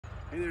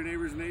Hey there,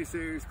 neighbors and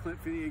naysayers, Clint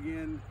Finney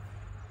again.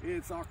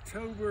 It's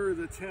October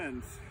the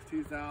 10th,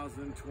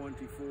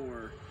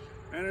 2024.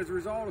 And as a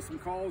result of some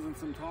calls and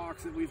some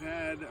talks that we've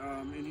had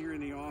in here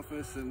in the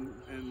office and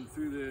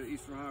through the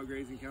Eastern Ohio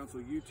Grazing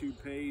Council YouTube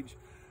page,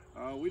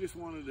 we just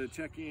wanted to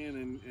check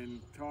in and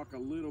talk a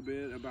little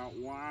bit about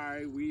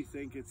why we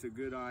think it's a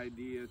good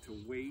idea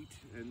to wait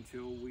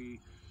until we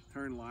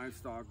turn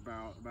livestock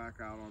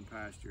back out on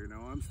pasture.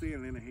 Now, I'm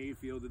standing in a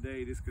hayfield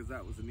today just because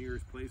that was the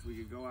nearest place we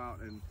could go out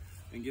and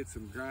get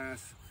some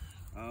grass,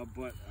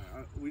 but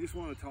we just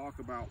want to talk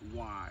about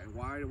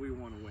why do we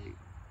want to wait.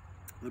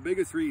 The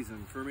biggest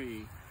reason for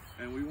me,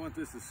 and we want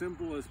this as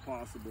simple as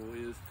possible,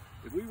 is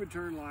if we would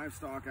turn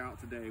livestock out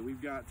today,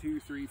 we've got 2,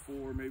 3,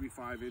 4, maybe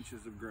 5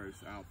 inches of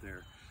growth out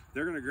there.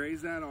 They're going to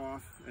graze that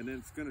off, and then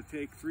it's going to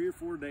take 3 or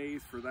 4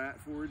 days for that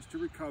forage to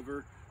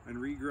recover and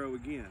regrow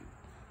again.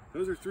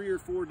 Those are 3 or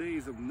 4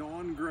 days of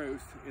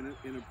non-growth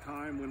in a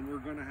time when we're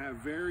going to have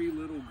very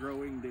little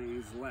growing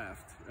days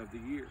left of the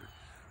year.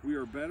 We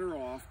are better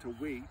off to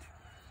wait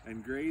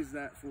and graze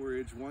that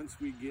forage once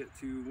we get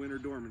to winter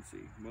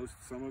dormancy.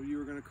 Some of you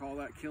are going to call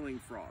that killing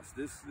frost.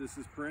 This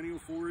is perennial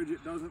forage.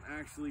 It doesn't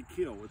actually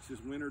kill. It's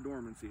just winter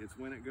dormancy. It's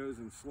when it goes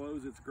and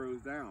slows its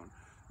growth down.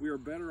 We are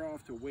better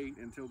off to wait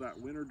until that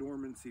winter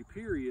dormancy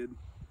period,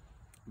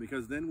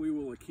 because then we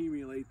will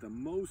accumulate the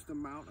most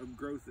amount of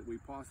growth that we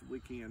possibly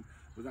can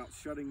without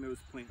shutting those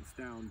plants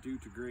down due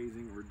to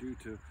grazing or due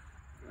to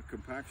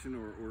compaction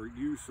or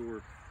use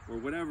or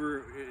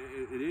whatever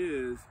it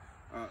is.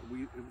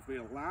 If we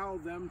allow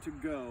them to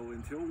go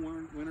until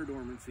winter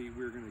dormancy,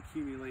 we're going to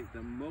accumulate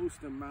the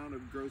most amount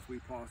of growth we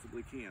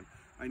possibly can.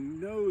 I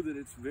know that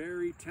it's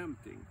very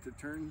tempting to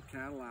turn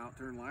cattle out,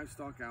 turn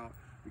livestock out,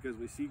 because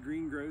we see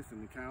green growth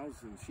and the cows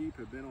and sheep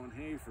have been on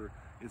hay for,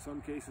 in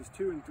some cases,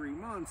 2 and 3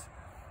 months.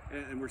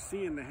 And we're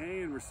seeing the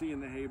hay and we're seeing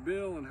the hay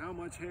bill and how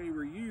much hay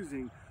we're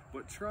using.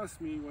 But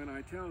trust me when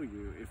I tell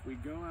you, if we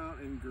go out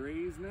and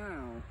graze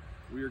now,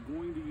 we are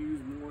going to use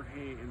more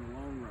hay in the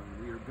long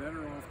run. We are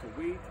better off to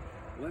wait,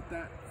 let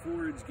that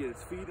forage get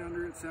its feet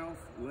under itself,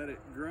 let it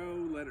grow,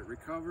 let it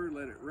recover,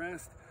 let it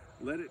rest,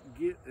 let it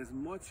get as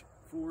much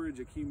forage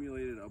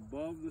accumulated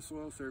above the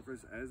soil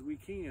surface as we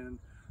can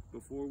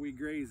before we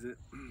graze it,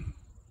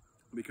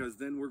 because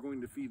then we're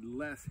going to feed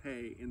less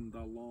hay in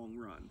the long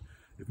run.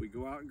 If we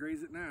go out and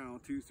graze it now,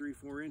 2, 3,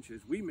 4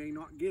 inches, we may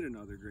not get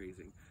another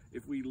grazing.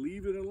 If we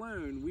leave it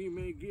alone, we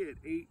may get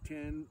 8,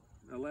 10,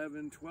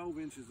 11, 12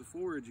 inches of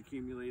forage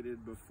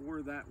accumulated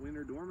before that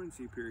winter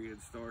dormancy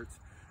period starts,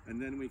 and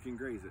then we can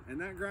graze it. And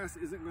that grass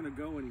isn't going to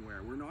go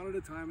anywhere. We're not at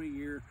a time of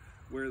year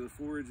where the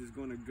forage is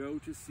going to go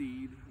to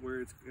seed,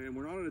 and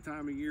we're not at a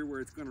time of year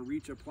where it's going to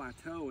reach a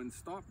plateau and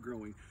stop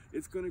growing.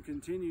 It's going to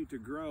continue to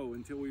grow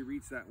until we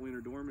reach that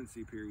winter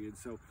dormancy period.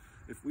 So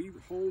if we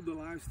hold the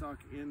livestock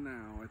in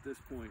now at this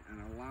point and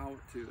allow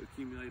it to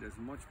accumulate as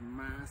much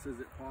mass as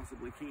it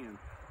possibly can,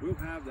 we'll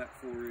have that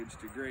forage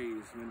to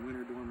graze when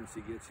winter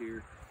dormancy gets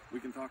here. We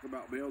can talk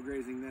about bale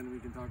grazing then, we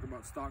can talk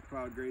about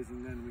stockpile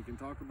grazing then, we can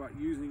talk about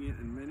using it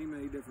in many,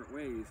 many different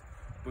ways.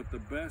 But the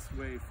best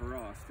way for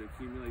us to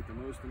accumulate the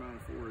most amount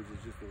of forage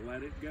is just to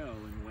let it go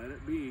and let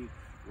it be.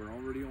 We're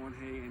already on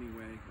hay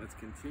anyway. Let's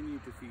continue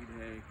to feed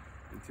hay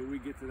until we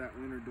get to that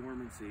winter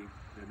dormancy,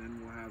 and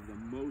then we'll have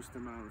the most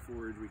amount of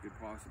forage we could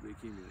possibly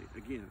accumulate.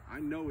 Again,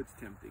 I know it's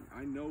tempting.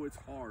 I know it's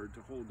hard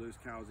to hold those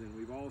cows in.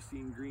 We've all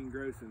seen green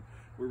growth and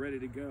we're ready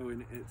to go,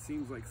 and it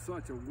seems like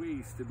such a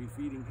waste to be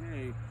feeding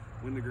hay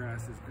when the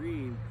grass is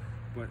green,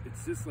 but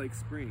it's just like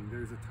spring.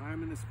 There's a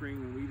time in the spring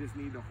when we just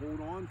need to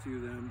hold on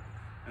to them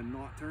and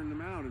not turn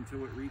them out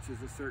until it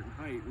reaches a certain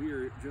height. We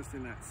are just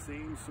in that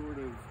same sort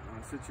of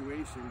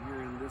situation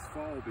here in this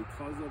fall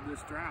because of this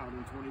drought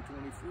in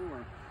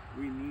 2024.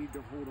 We need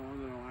to hold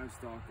on to the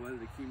livestock, let it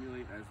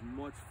accumulate as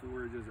much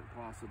forage as it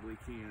possibly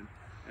can,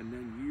 and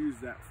then use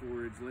that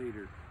forage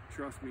later.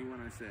 Trust me when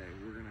I say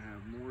we're going to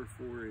have more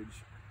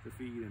forage to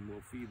feed, and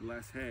we'll feed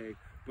less hay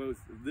both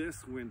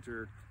this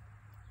winter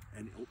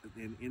and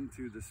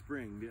into the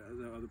spring.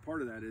 The other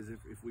part of that is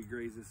if we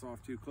graze this off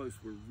too close,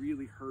 we're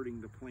really hurting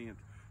the plant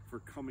for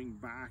coming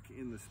back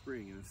in the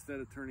spring. And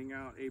instead of turning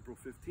out April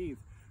 15th,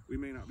 we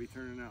may not be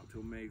turning out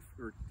till May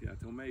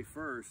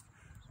 1st.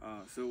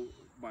 So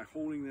by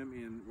holding them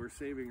in, we're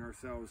saving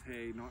ourselves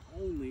hay not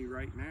only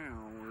right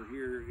now or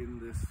here in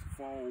this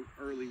fall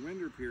early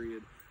winter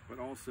period, but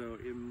also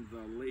in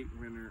the late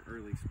winter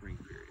early spring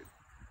period.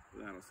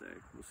 That'll say,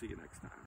 we'll see you next time.